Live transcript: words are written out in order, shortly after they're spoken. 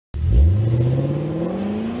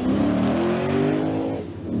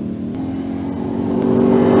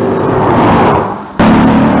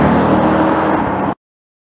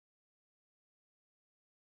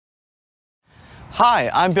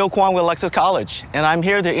Hi, I'm Bill Kwan with Lexus College, and I'm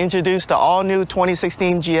here to introduce the all-new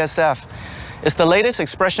 2016 GS F. It's the latest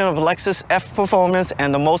expression of Lexus F performance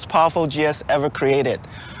and the most powerful GS ever created.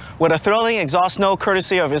 With a thrilling exhaust note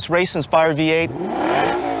courtesy of its race-inspired V8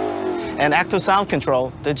 and active sound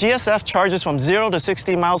control, the GS F charges from 0 to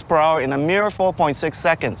 60 miles per hour in a mere 4.6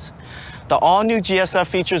 seconds. The all-new GS F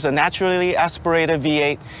features a naturally aspirated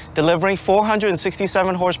V8, delivering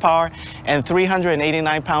 467 horsepower and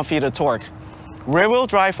 389 pound-feet of torque. Rear-wheel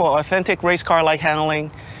drive for authentic race car-like handling,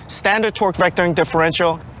 standard torque vectoring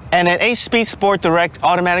differential, and an 8-speed Sport Direct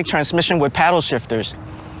automatic transmission with paddle shifters.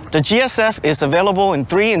 The GS F is available in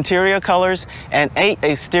 3 interior colors and 8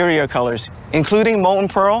 exterior colors, including Molten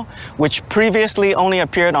Pearl, which previously only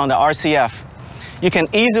appeared on the RCF. You can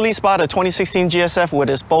easily spot a 2016 GS F with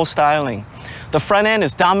its bold styling. The front end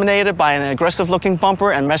is dominated by an aggressive-looking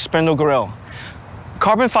bumper and mesh spindle grille.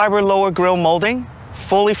 Carbon fiber lower grille molding,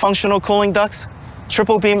 fully functional cooling ducts,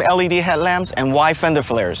 triple beam LED headlamps, and wide fender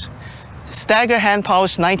flares. Stagger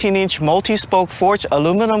hand-polished 19-inch multi-spoke forged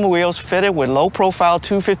aluminum wheels fitted with low-profile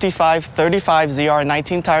 255/35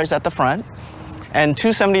 ZR19 tires at the front and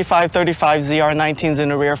 275/35 ZR19s in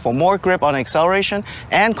the rear for more grip on acceleration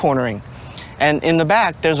and cornering. And in the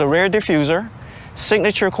back, there's a rear diffuser,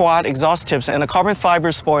 signature quad exhaust tips, and a carbon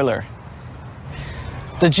fiber spoiler.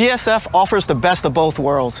 The GS F offers the best of both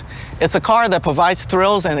worlds. It's a car that provides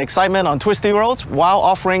thrills and excitement on twisty roads while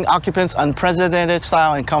offering occupants unprecedented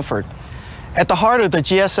style and comfort. At the heart of the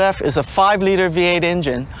GS F is a 5-liter V8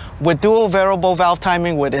 engine with dual variable valve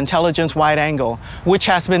timing with intelligence wide angle, which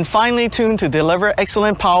has been finely tuned to deliver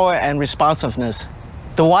excellent power and responsiveness.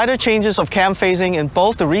 The wider changes of cam phasing in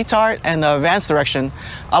both the retard and the advanced direction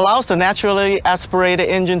allows the naturally aspirated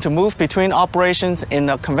engine to move between operations in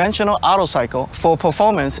the conventional auto cycle for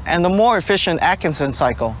performance and the more efficient Atkinson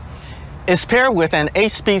cycle. It's paired with an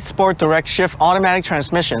 8-speed Sport Direct Shift automatic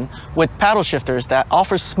transmission with paddle shifters that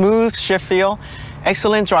offer smooth shift feel,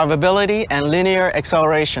 excellent drivability, and linear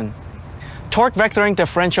acceleration. Torque vectoring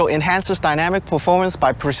differential enhances dynamic performance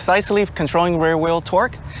by precisely controlling rear-wheel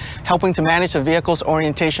torque, helping to manage the vehicle's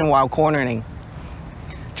orientation while cornering.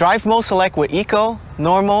 Drive mode select with Eco,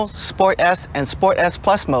 Normal, Sport S, and Sport S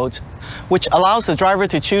Plus modes, which allows the driver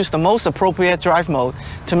to choose the most appropriate drive mode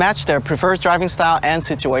to match their preferred driving style and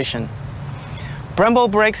situation.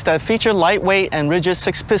 Brembo brakes that feature lightweight and rigid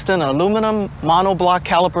 6-piston aluminum monoblock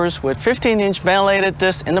calipers with 15-inch ventilated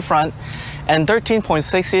discs in the front and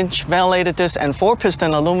 13.6-inch ventilated discs and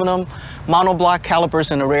 4-piston aluminum monoblock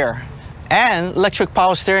calipers in the rear. And electric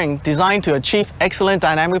power steering designed to achieve excellent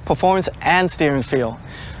dynamic performance and steering feel.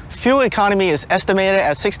 Fuel economy is estimated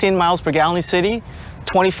at 16 miles per gallon in city,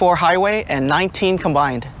 24 highway, and 19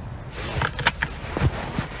 combined.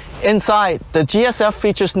 Inside, the GS F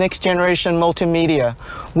features next-generation multimedia,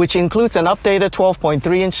 which includes an updated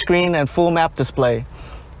 12.3-inch screen and full map display,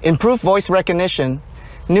 improved voice recognition,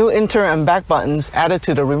 new inter and back buttons added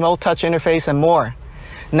to the remote touch interface, and more.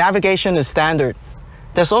 Navigation is standard.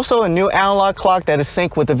 There's also a new analog clock that is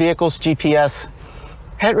synced with the vehicle's GPS.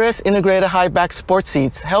 Headrest integrated high-back sport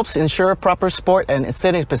seats helps ensure proper sport and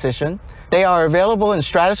sitting position. They are available in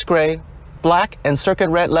Stratus Gray, black, and circuit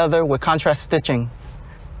red leather with contrast stitching.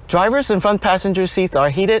 Drivers and front passenger seats are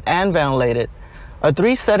heated and ventilated. A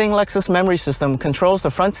 3-setting Lexus memory system controls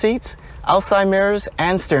the front seats, outside mirrors,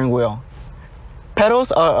 and steering wheel.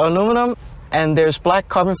 Pedals are aluminum and there's black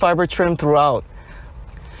carbon fiber trim throughout.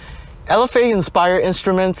 Elevate-inspired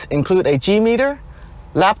instruments include a G-meter,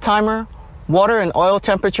 lap timer, water and oil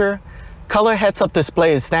temperature, color heads-up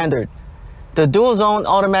display is standard. The dual-zone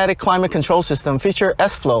automatic climate control system features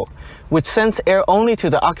S-Flow, which sends air only to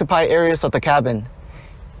the occupied areas of the cabin.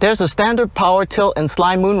 There's a standard power tilt and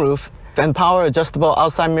slide moonroof and power adjustable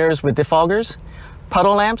outside mirrors with defoggers,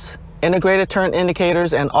 puddle lamps, integrated turn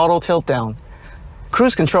indicators, and auto tilt down.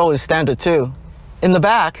 Cruise control is standard too. In the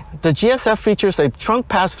back, the GS F features a trunk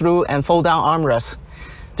pass-through and fold-down armrest.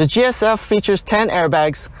 The GS F features 10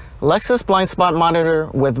 airbags, Lexus blind spot monitor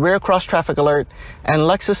with rear cross-traffic alert, and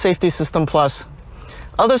Lexus Safety System Plus.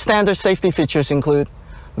 Other standard safety features include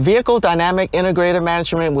vehicle dynamic integrated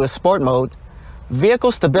management with sport mode,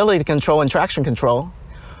 vehicle stability control and traction control,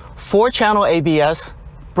 4-channel ABS,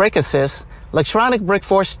 brake assist, electronic brake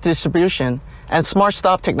force distribution, and smart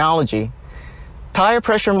stop technology, tire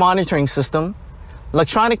pressure monitoring system,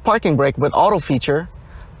 electronic parking brake with auto feature,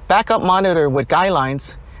 backup monitor with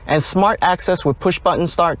guidelines, and smart access with push-button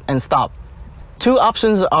start and stop. 2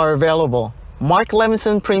 options are available: Mark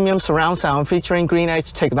Levinson Premium Surround Sound featuring Green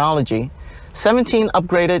Edge technology, 17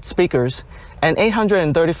 upgraded speakers, an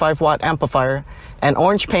 835-watt amplifier, and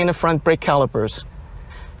orange painted front brake calipers.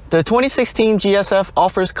 The 2016 GS F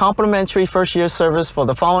offers complimentary first-year service for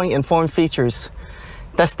the following informed features: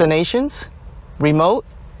 Destinations, Remote,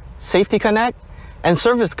 Safety Connect, and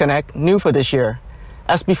Service Connect new for this year.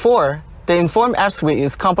 As before, the Inform App Suite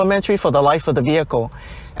is complimentary for the life of the vehicle,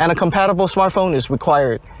 and a compatible smartphone is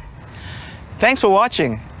required. Thanks for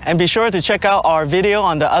watching, and be sure to check out our video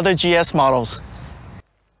on the other GS models.